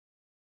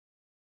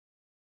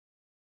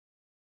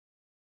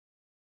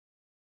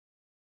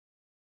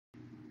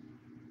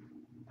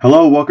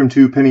Hello, welcome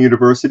to Penny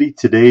University.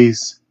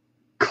 Today's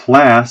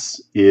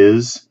class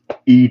is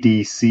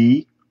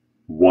EDC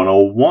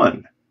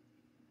 101.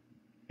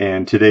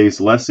 And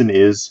today's lesson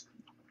is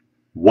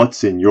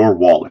What's in Your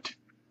Wallet?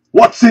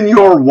 What's in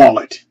your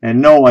wallet? And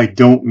no, I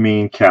don't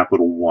mean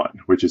capital One,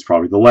 which is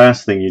probably the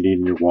last thing you need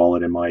in your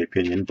wallet in my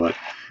opinion, but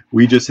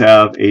we just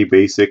have a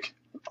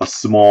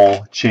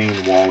small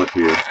chain wallet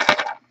here.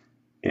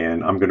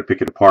 And I'm going to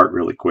pick it apart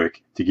really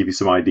quick to give you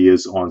some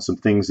ideas on some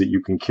things that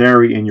you can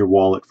carry in your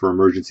wallet for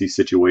emergency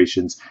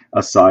situations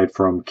aside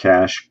from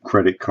cash,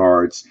 credit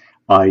cards,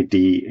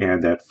 ID,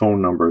 and that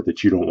phone number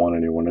that you don't want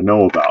anyone to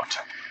know about.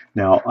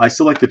 Now, I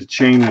selected a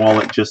chain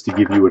wallet just to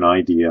give you an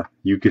idea.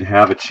 You could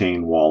have a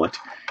chain wallet,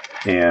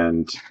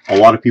 and a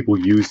lot of people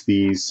use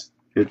these.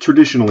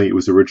 Traditionally, it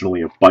was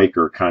originally a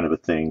biker kind of a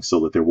thing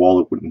so that their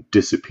wallet wouldn't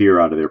disappear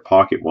out of their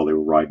pocket while they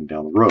were riding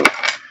down the road.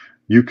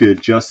 You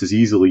could just as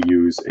easily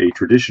use a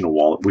traditional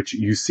wallet, which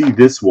you see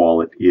this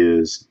wallet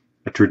is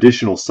a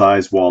traditional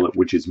size wallet,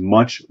 which is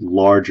much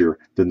larger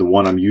than the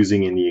one I'm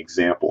using in the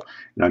example.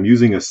 And I'm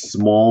using a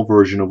small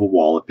version of a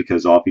wallet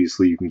because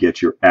obviously you can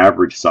get your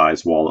average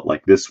size wallet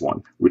like this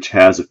one, which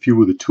has a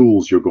few of the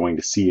tools you're going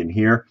to see in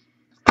here.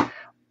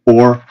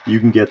 Or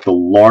you can get the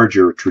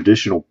larger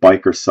traditional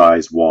biker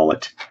size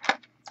wallet.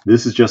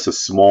 This is just a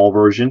small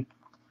version,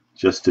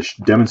 just to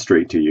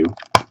demonstrate to you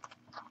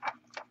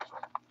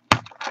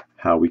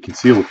how we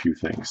conceal a few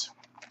things.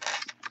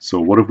 So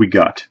what have we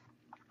got?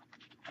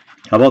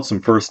 How about some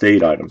first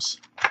aid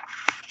items?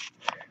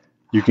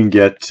 You can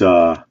get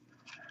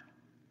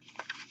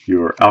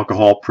your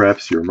alcohol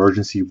preps, your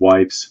emergency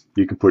wipes,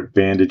 you can put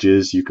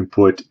bandages, you can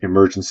put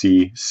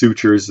emergency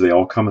sutures. They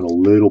all come in a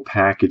little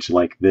package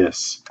like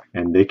this,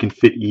 and they can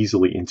fit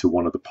easily into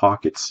one of the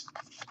pockets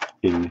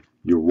in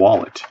your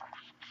wallet.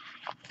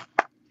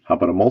 How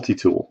about a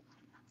multi-tool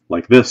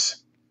like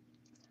this?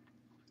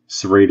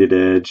 Serrated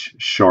edge,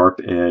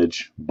 sharp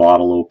edge,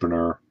 bottle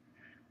opener,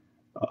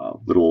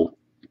 little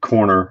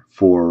corner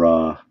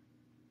for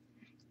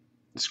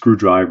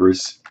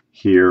screwdrivers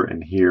here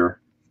and here,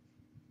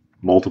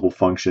 multiple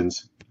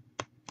functions.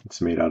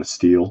 It's made out of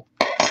steel.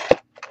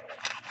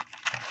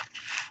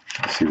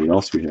 Let's see what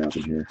else we have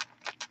in here.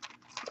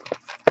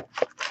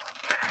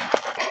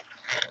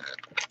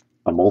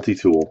 A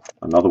multi-tool,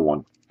 another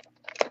one.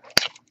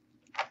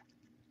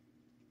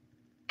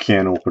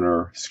 Can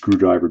opener,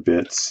 screwdriver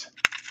bits,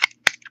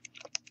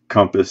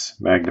 compass,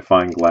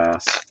 magnifying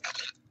glass,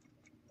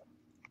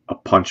 a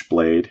punch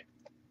blade,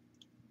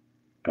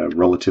 a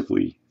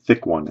relatively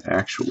thick one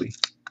actually.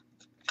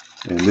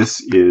 And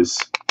this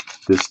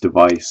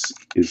device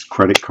is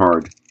credit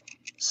card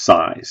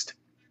sized.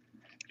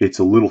 It's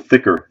a little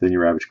thicker than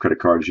your average credit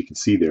card, as you can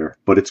see there,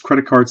 but it's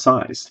credit card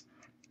sized.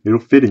 It'll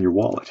fit in your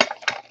wallet.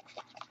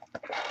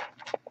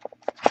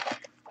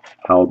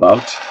 How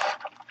about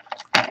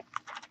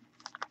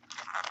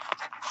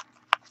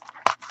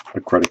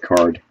a credit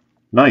card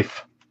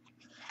knife?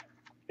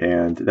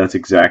 And that's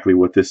exactly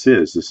what this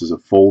is. This is a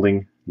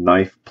folding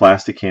knife,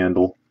 plastic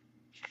handle.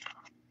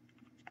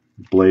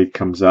 Blade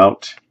comes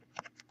out,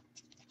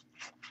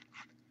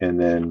 and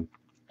then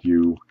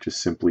you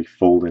just simply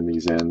fold in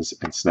these ends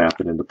and snap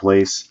it into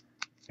place,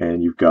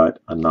 and you've got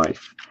a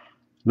knife.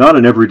 Not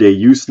an everyday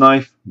use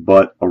knife,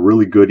 but a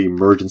really good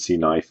emergency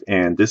knife.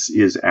 And this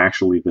is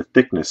actually the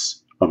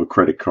thickness of a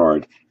credit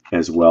card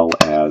as well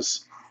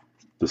as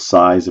the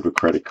size of a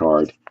credit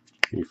card.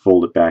 You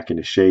fold it back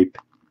into shape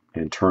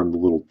and turn the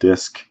little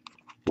disc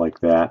like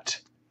that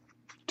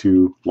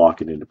to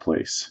lock it into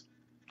place.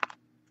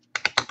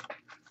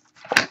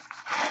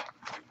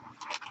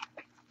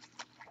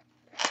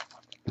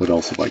 What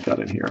else have I got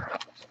in here?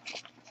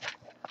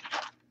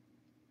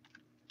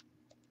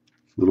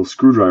 Little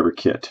screwdriver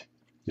kit.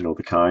 You know,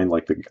 the kind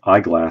like the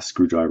eyeglass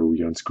screwdriver where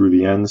you unscrew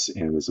the ends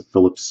and there's a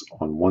Phillips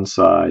on one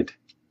side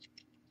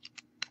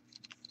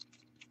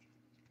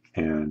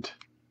and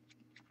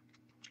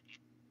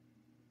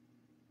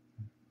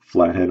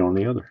flathead on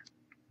the other.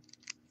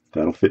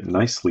 That'll fit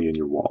nicely in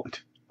your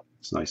wallet.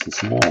 It's nice and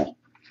small.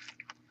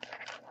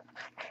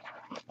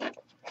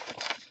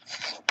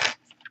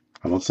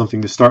 How about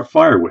something to start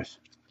fire with?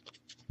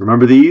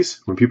 Remember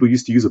these? When people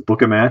used to use a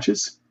book of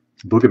matches?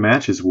 A book of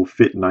matches will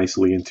fit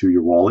nicely into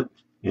your wallet,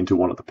 into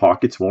one of the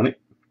pockets, won't it?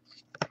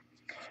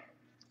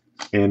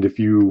 And if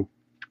you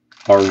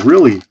are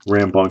really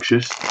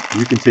rambunctious,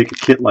 you can take a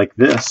kit like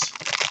this.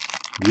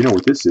 You know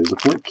what this is, a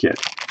flint kit.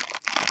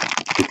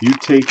 If you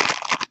take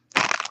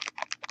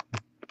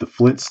the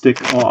flint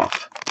stick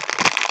off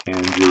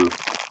and your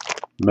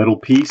metal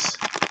piece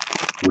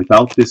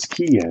without this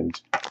key end,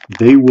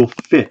 they will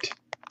fit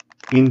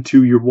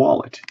into your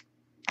wallet.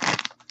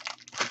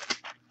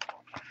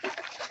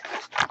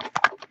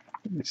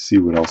 Let's see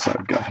what else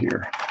I've got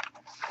here.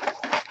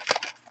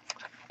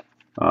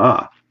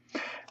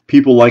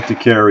 People like to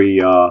carry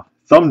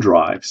thumb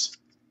drives.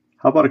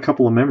 How about a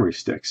couple of memory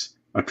sticks?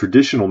 A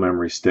traditional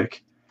memory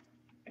stick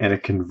and a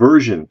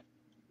conversion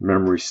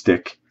memory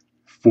stick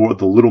for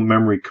the little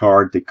memory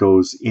card that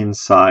goes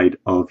inside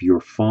of your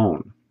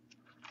phone.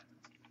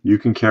 You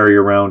can carry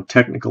around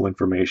technical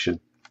information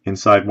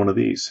inside one of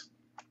these.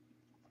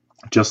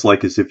 Just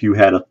like as if you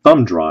had a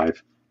thumb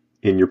drive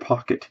in your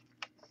pocket.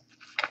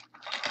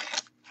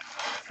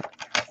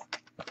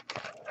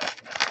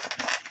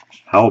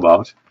 How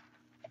about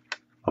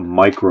a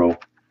micro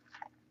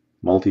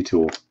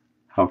multi-tool?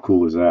 How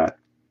cool is that?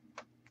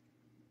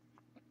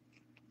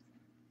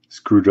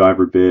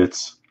 Screwdriver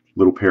bits,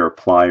 little pair of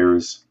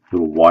pliers,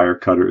 little wire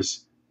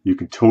cutters. You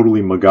can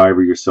totally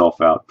MacGyver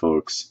yourself out,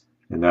 folks,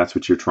 and that's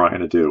what you're trying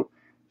to do.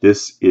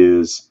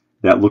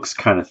 That looks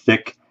kind of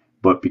thick,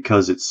 but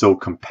because it's so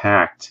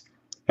compact,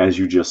 as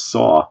you just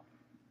saw,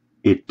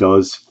 it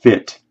does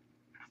fit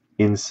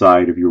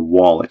inside of your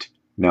wallet.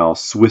 Now,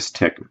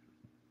 Swisstech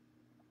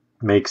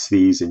makes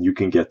these, and you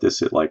can get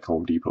this at like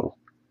Home Depot.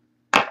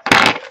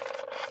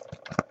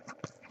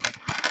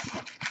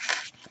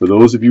 For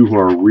those of you who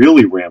are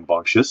really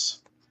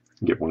rambunctious,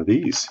 get one of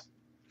these.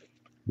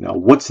 Now,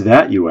 what's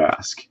that, you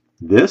ask?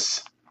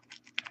 This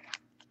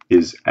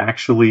is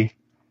actually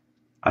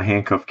a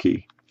handcuff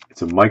key.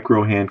 It's a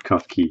micro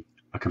handcuff key,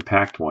 a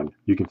compact one.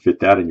 You can fit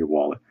that in your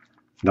wallet.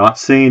 Not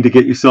saying to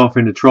get yourself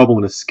into trouble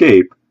and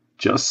escape,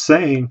 just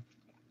saying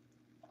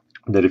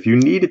that if you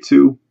needed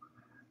to,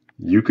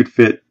 you could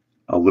fit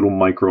a little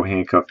micro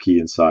handcuff key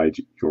inside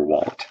your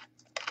wallet.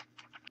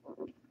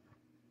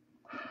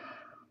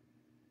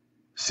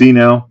 See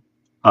now,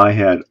 I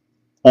had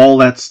all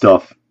that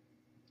stuff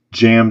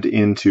jammed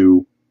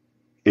into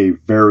a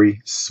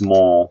very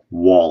small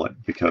wallet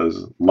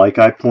because, like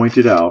I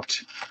pointed out,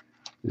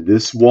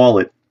 this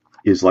wallet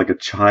is like a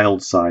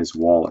child-size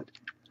wallet.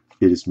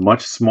 It is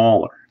much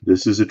smaller.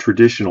 This is a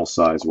traditional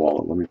size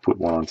wallet. Let me put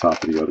one on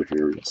top of the other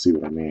here. You'll see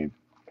what I mean.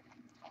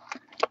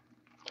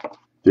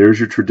 There's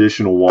your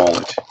traditional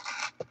wallet.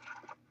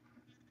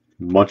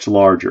 Much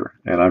larger.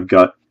 And I've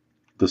got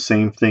the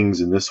same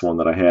things in this one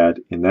that I had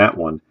in that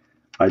one.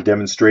 I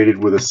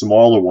demonstrated with a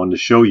smaller one to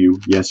show you,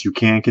 yes, you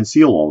can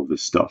conceal all of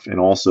this stuff. And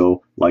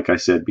also, like I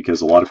said,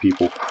 because a lot of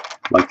people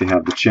like to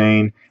have the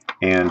chain,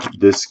 and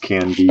this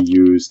can be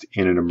used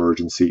in an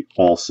emergency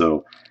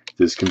also.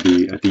 This can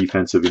be a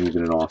defensive and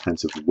even an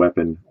offensive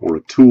weapon or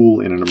a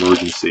tool in an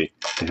emergency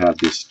to have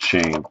this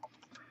chain.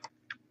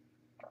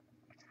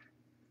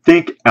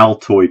 Think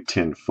Altoid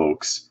tin,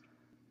 folks.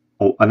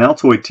 Oh, an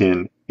Altoid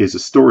tin is a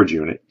storage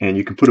unit, and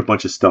you can put a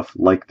bunch of stuff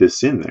like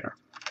this in there.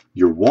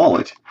 Your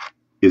wallet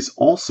is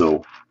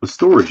also a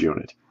storage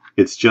unit.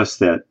 It's just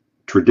that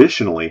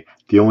traditionally,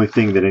 the only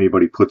thing that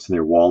anybody puts in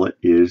their wallet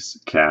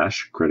is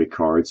cash, credit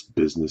cards,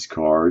 business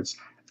cards,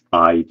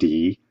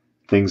 ID,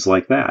 things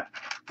like that.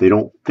 They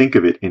don't think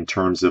of it in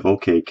terms of,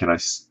 okay, can I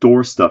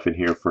store stuff in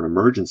here for an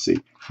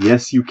emergency?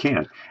 Yes, you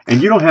can.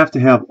 And you don't have to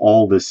have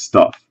all this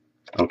stuff,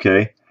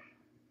 okay?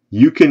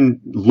 You can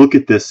look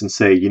at this and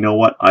say, you know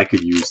what, I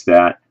could use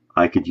that.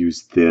 I could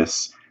use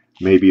this.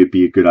 Maybe it'd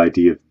be a good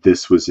idea if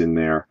this was in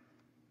there.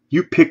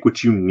 You pick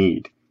what you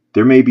need.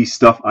 There may be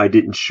stuff I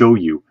didn't show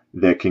you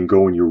that can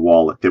go in your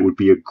wallet that would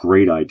be a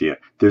great idea.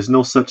 There's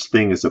no such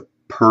thing as a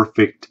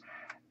perfect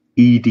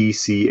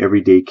EDC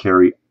everyday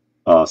carry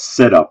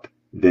setup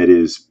that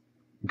is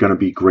going to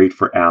be great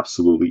for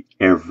absolutely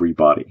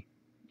everybody.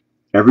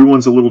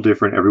 Everyone's a little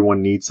different.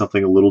 Everyone needs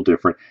something a little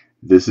different.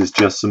 This is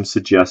just some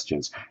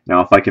suggestions.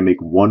 Now, if I can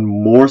make one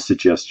more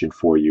suggestion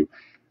for you,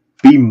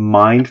 be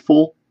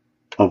mindful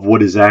of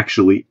what is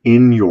actually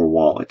in your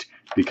wallet,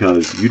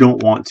 because you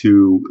don't want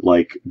to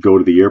like go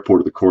to the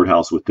airport or the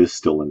courthouse with this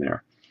still in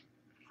there.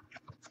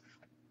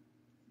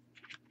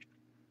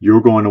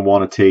 You're going to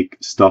want to take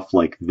stuff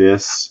like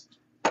this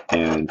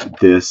and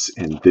this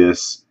and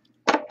this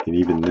and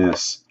even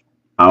this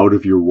out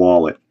of your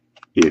wallet.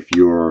 If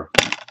you're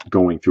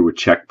going through a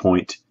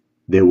checkpoint,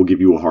 they will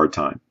give you a hard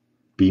time.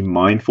 Be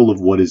mindful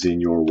of what is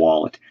in your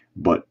wallet,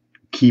 but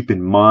keep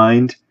in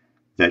mind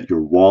that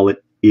your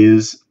wallet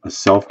is a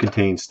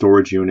self-contained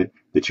storage unit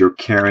that you're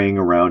carrying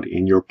around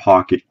in your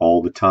pocket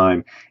all the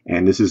time.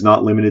 And this is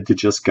not limited to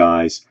just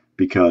guys,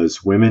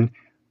 because women,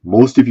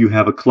 most of you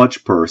have a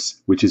clutch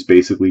purse, which is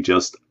basically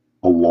just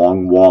a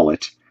long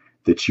wallet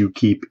that you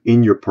keep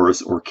in your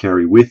purse or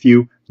carry with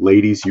you.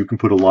 Ladies, you can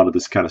put a lot of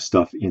this kind of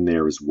stuff in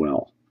there as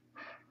well.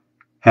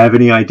 Have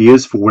any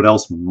ideas for what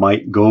else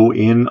might go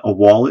in a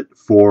wallet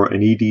for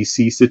an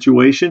EDC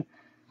situation?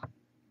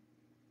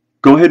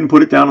 Go ahead and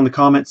put it down in the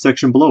comment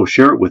section below.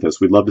 Share it with us.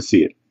 We'd love to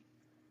see it.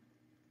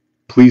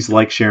 Please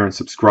like, share, and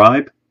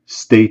subscribe.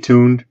 Stay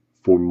tuned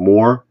for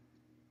more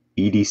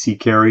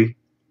EDC carry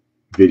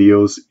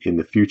videos in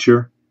the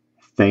future.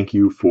 Thank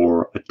you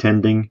for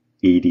attending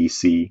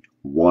EDC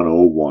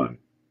 101.